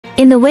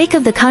In the wake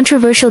of the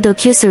controversial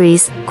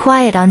docuseries,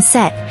 Quiet on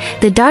Set,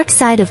 The Dark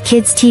Side of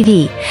Kids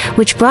TV,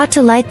 which brought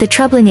to light the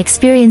troubling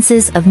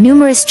experiences of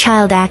numerous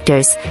child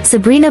actors,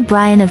 Sabrina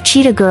Bryan of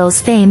Cheetah Girls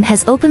fame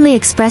has openly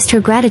expressed her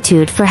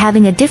gratitude for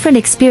having a different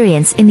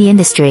experience in the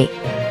industry.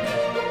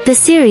 The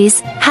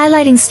series,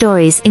 highlighting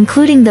stories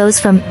including those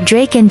from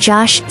Drake and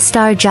Josh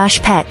star Josh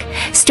Peck,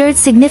 stirred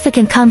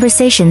significant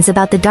conversations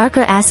about the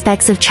darker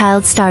aspects of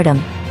child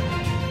stardom.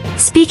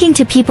 Speaking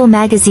to People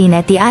magazine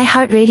at the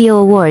iHeartRadio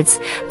Awards,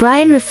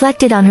 Bryan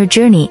reflected on her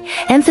journey,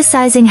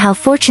 emphasizing how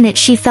fortunate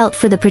she felt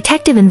for the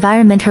protective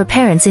environment her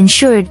parents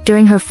ensured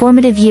during her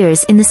formative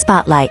years in the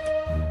spotlight.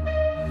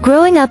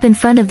 Growing up in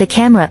front of the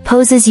camera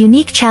poses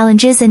unique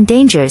challenges and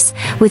dangers,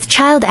 with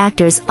child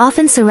actors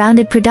often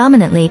surrounded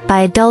predominantly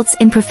by adults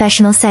in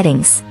professional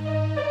settings.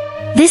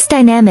 This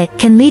dynamic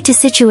can lead to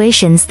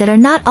situations that are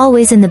not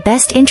always in the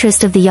best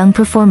interest of the young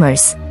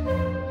performers.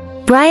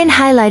 Bryan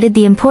highlighted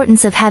the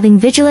importance of having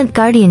vigilant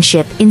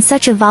guardianship in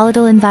such a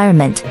volatile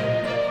environment.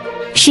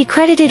 She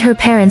credited her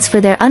parents for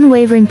their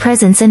unwavering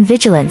presence and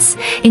vigilance,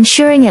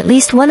 ensuring at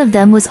least one of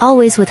them was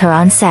always with her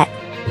on set.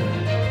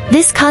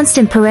 This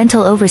constant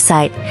parental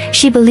oversight,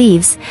 she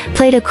believes,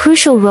 played a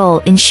crucial role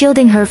in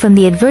shielding her from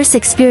the adverse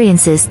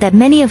experiences that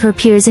many of her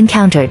peers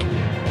encountered.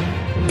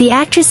 The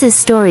actress's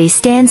story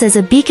stands as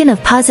a beacon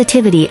of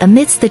positivity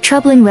amidst the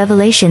troubling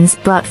revelations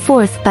brought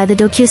forth by the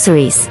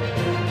docuseries.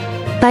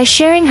 By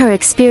sharing her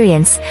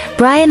experience,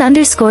 Bryan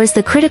underscores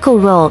the critical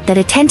role that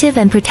attentive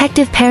and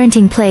protective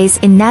parenting plays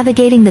in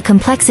navigating the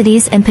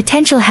complexities and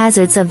potential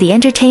hazards of the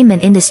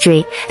entertainment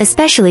industry,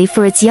 especially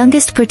for its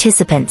youngest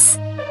participants.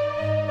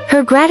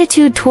 Her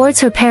gratitude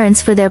towards her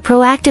parents for their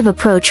proactive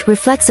approach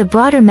reflects a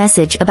broader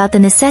message about the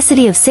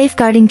necessity of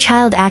safeguarding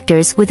child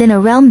actors within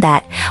a realm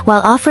that, while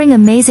offering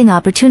amazing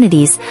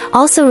opportunities,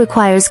 also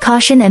requires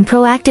caution and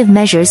proactive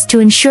measures to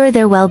ensure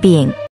their well-being.